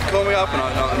just coming up,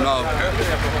 and no.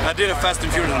 I did a Fast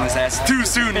and Furious on his ass. Too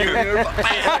soon, you.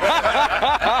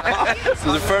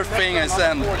 So the first thing I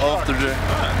send after the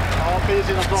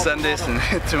send this to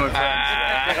my friends.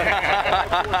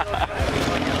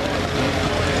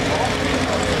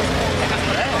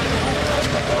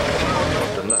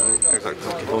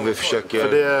 exakt. Om vi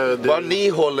försöker... Bara ni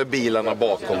håller bilarna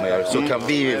bakom er så kan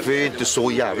vi, för vi är inte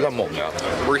så jävla många.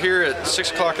 We're here at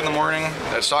 6 o'clock in the morning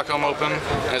at Stockholm Open,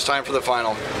 and it's time for the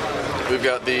final. We've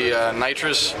got the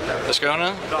Nitrous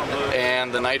Ascona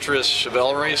and the Nitrous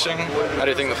Chevelle Racing. How do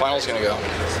you think the final's going to go?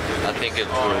 I think it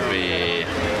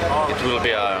will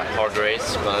be a hard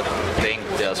race, but I think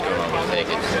the Ascona will take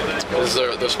it. Is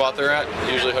the spot they're at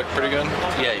usually hooked pretty good?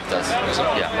 Yeah, it does.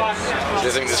 Yeah. Do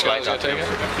you think the Ascona's going to take it?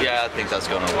 Yeah, I think the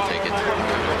Ascona will take it.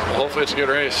 Well, hopefully it's a good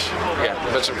race. Yeah.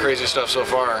 Been some crazy stuff so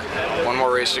far. One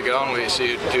more race to go and we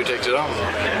see who takes it home.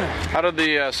 How did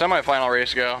the semi-final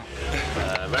race go?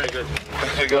 Very good.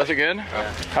 Was it good?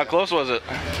 Yeah. How close was it?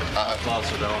 Close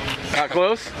though. Not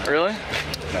close? Really?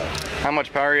 No. How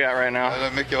much power are you at right now?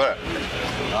 Mycket var det?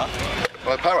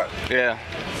 Vad är power? Yeah.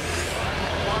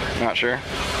 Not sure.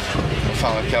 Vad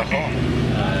fan kan jag ha?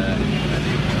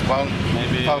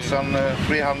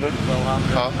 1,300.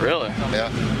 Really?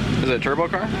 Yeah. Is it a turbo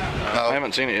car? No. I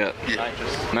haven't seen it yet.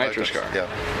 Nitrous car. Yeah.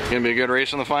 Gonna be a good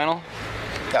race in the final?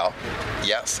 Yeah.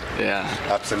 Yes. Yeah.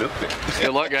 Absolutely.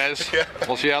 Good luck, guys. Yeah.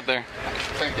 We'll see you out there.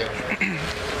 Thank you.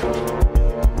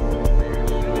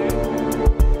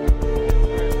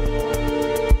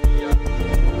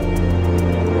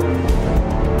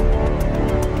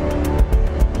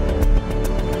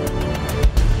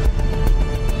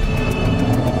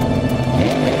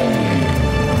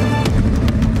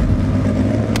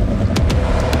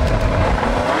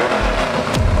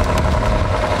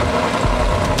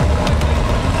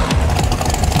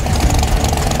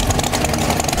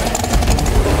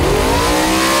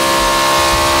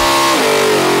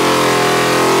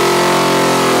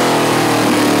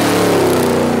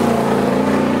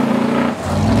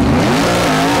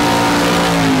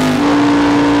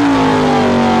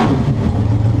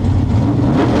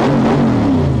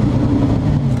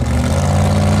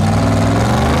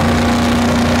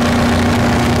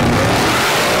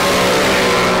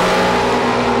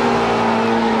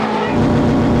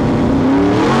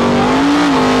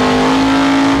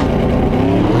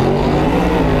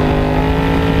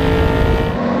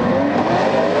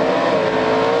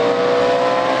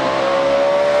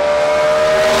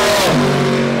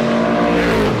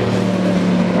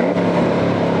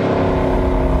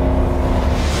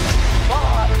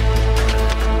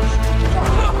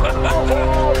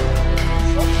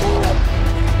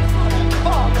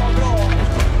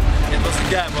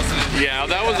 Yeah,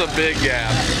 that was a big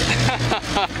gap.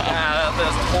 Yeah,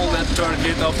 just hold that turn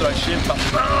bit after I shift.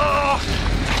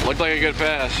 Looked like a good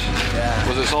pass. Yeah.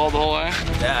 Was it solid the whole way?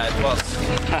 Yeah, it was.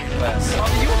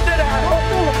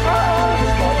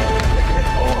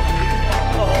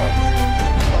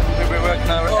 We've been working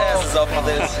our asses off for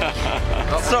this.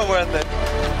 Not so worth it.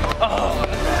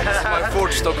 It's my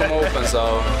fourth Stockholm Open,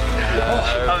 so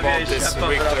I want this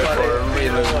victory for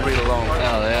really long.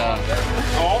 Hell yeah.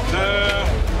 Ja,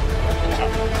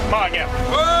 Mange.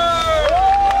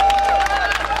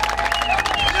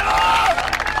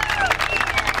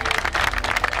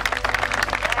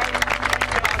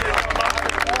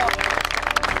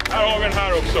 Här har vi den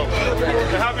här också.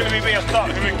 Det här vill vi veta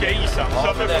hur mycket är isen, så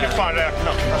att nu får ni fan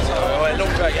räkna. Jag är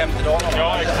långt väg hem till dagen.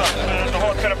 Ja, exakt. Men du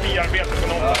har terapiarbete på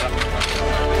någon där.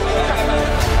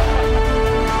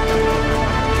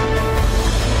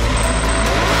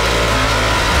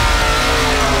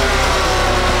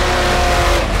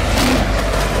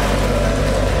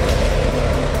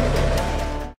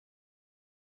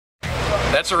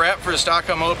 That's a wrap for the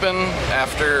Stockholm Open.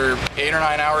 After 8 or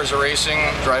 9 hours of racing,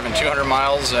 driving 200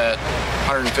 miles at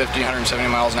 150, 170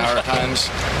 miles an hour at times.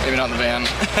 Maybe not in the van.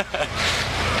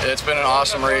 It's been an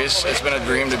awesome race. It's been a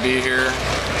dream to be here.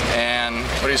 And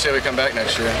what do you say we come back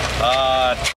next year?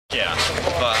 Yeah,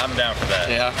 but I'm down for that.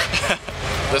 Yeah.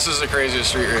 This is the craziest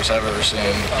street race I've ever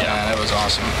seen. Yeah, and it was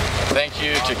awesome. Thank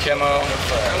you to Kimmo,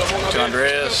 to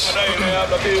Andreas,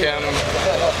 Kim,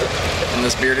 and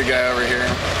this bearded guy over here,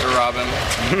 to Robin.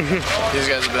 These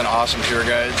guys have been awesome tour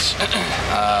guides.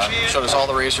 Showed us all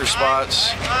the racer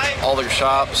spots, all their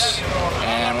shops,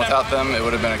 and without them, it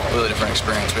would have been a completely different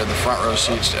experience. We had the front row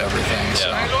seats to everything.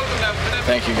 So,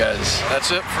 thank you guys.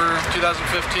 That's it for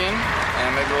 2015,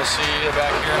 and maybe we'll see you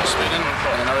back here in Sweden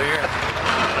in another year.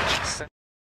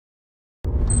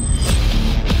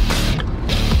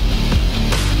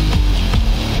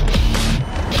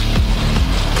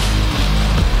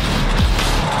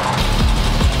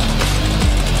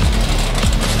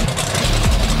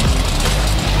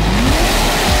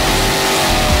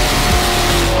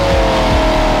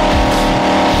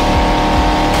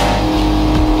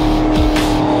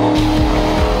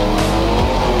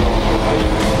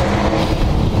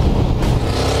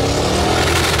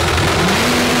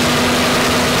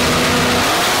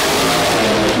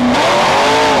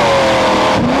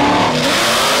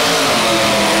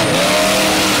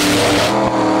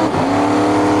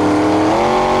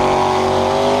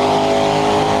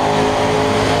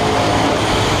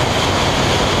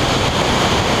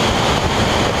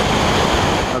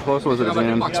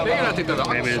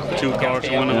 Maybe 2 cars,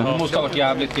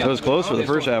 1.5. It was close for the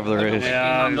first half of the race.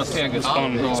 Yeah, it's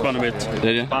spun a bit.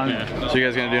 Did you? Yeah. So you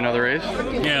guys gonna do another race?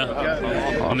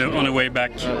 Yeah, on the way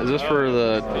back. Is this for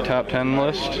the top 10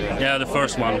 list? Yeah, the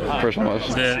first one. First one was.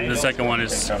 The second one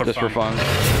is for just fun. for fun.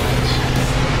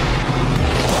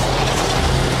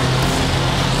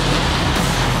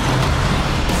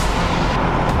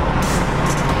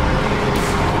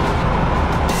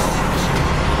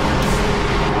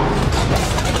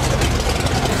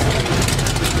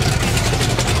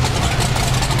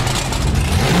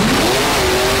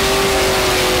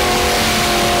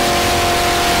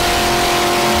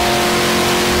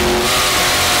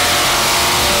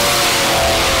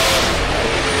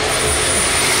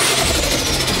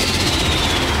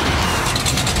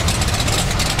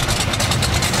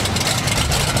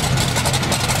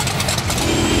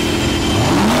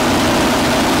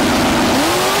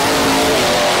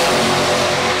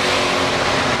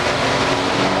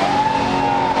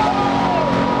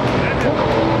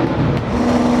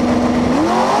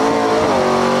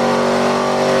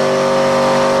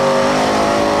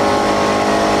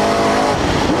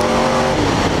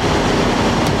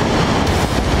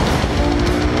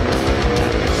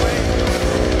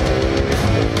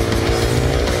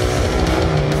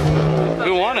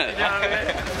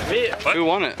 Who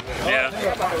won it? Yeah.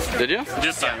 Did you?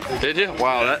 This time. Did you?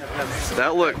 Wow,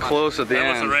 that looked close at the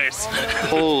end. That was a race.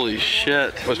 Holy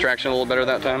shit. Was traction a little better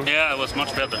that time? Yeah, it was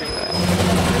much better.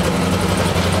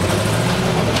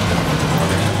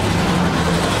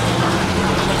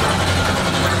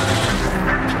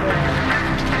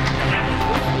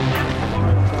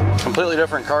 Completely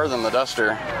different car than the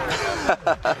Duster.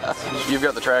 You've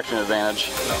got the traction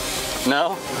advantage.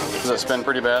 No? Does it spin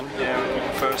pretty bad?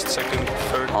 Yeah, first, second,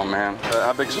 third. Oh man.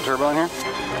 How big's the turbo in here?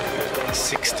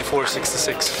 64,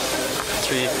 66.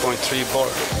 3.3 bar.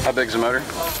 How big's the motor?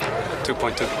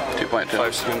 2.2. 2.2.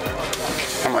 5-cylinder.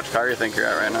 How much power do you think you're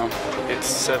at right now? It's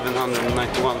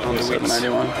 791 on the wheels.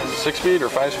 791. 6-speed or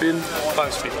 5-speed?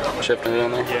 5-speed. Shifting it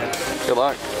in there? Yeah. Good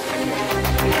luck.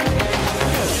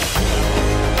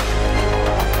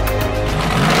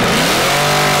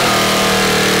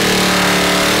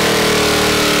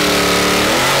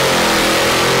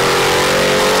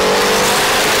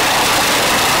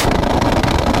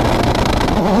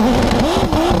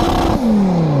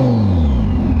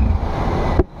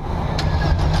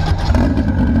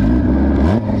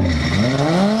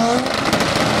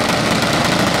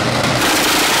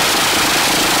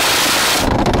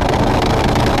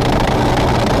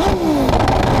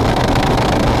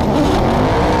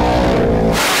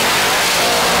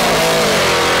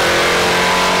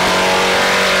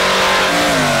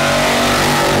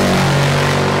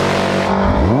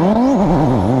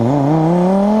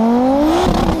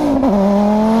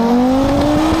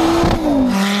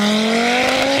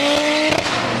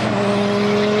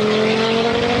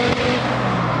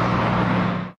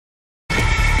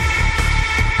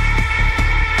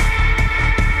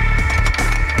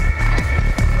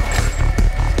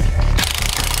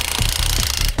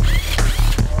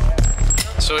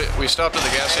 So we stopped at the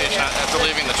gas station after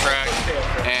leaving the track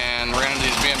and ran into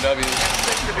these BMWs.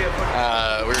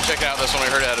 We were checking out this one, we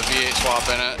heard it had a V8 swap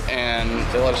in it, and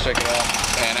they let us check it out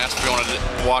and asked if we wanted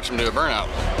to watch them do a burnout.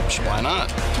 Why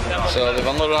not? So they've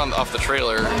unloaded off the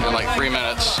trailer in like 3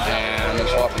 minutes and they're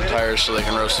swapping tires so they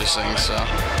can roast these things, so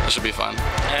this should be fun.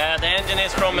 The engine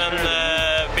is from a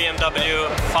BMW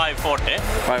 540.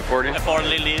 540? A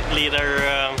 4-liter.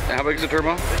 How big is the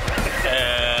turbo?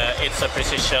 It's a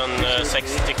Precision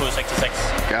 6266.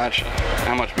 Gotcha.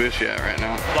 How much boost you at right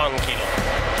now? 1 kilo.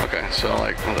 Okay, so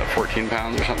like, was that 14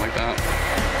 pounds or something like that?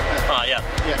 Yeah.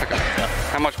 Okay. Yeah.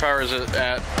 How much power is it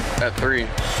at 3?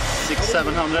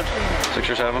 700. 6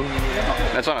 or 7?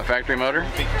 That's on a factory motor?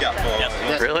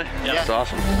 Yes. Really? Yes. That's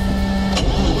awesome.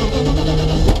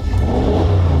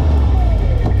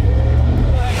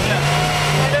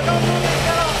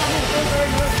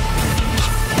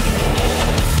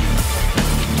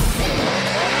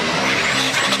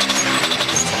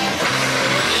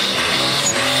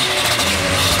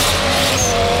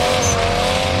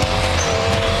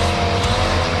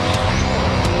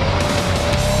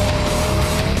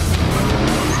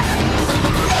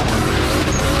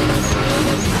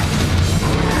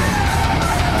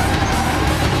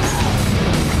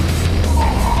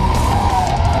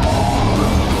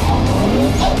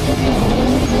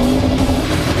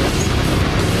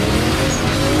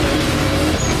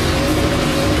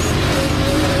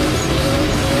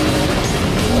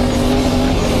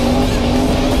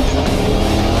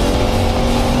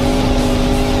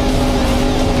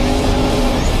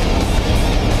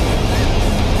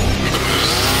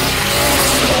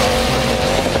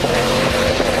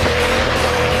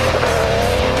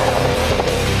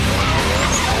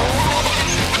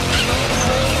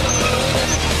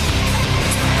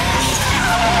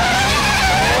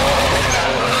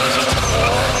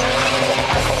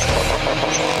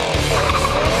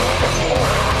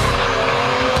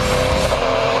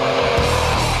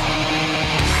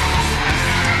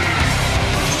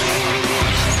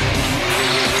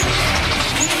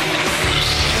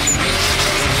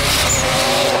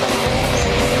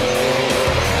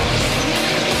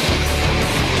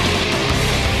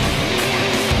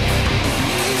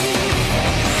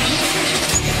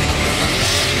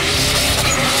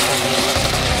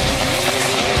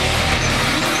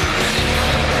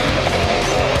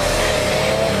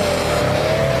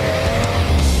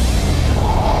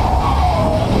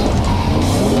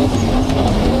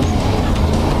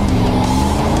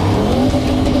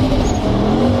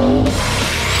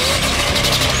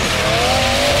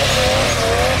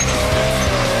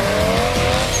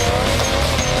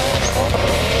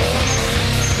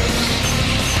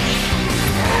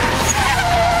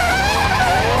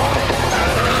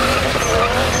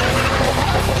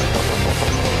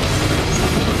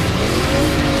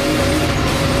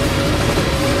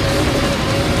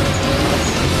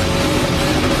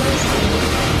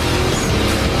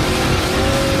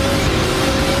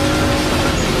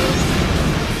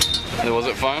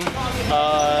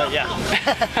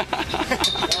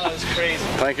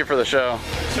 Thank you for the show.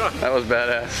 Sure. That was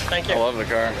badass. Thank you. I love the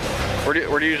car.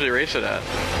 Where do you usually race it at?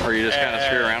 Or you just kind of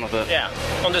screw around with it? Yeah,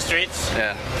 on the streets.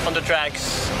 Yeah. On the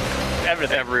tracks.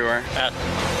 Everything. Everywhere. Yeah.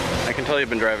 I can tell you've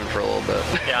been driving for a little bit.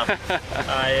 Yeah.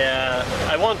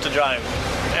 I want to drive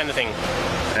anything.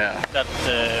 Yeah. That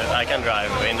I can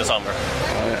drive in the summer.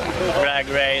 Oh, yeah. Drag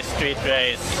race, street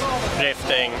race,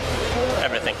 drifting,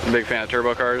 everything. Big fan of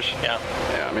turbo cars? Yeah.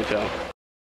 Yeah, me too.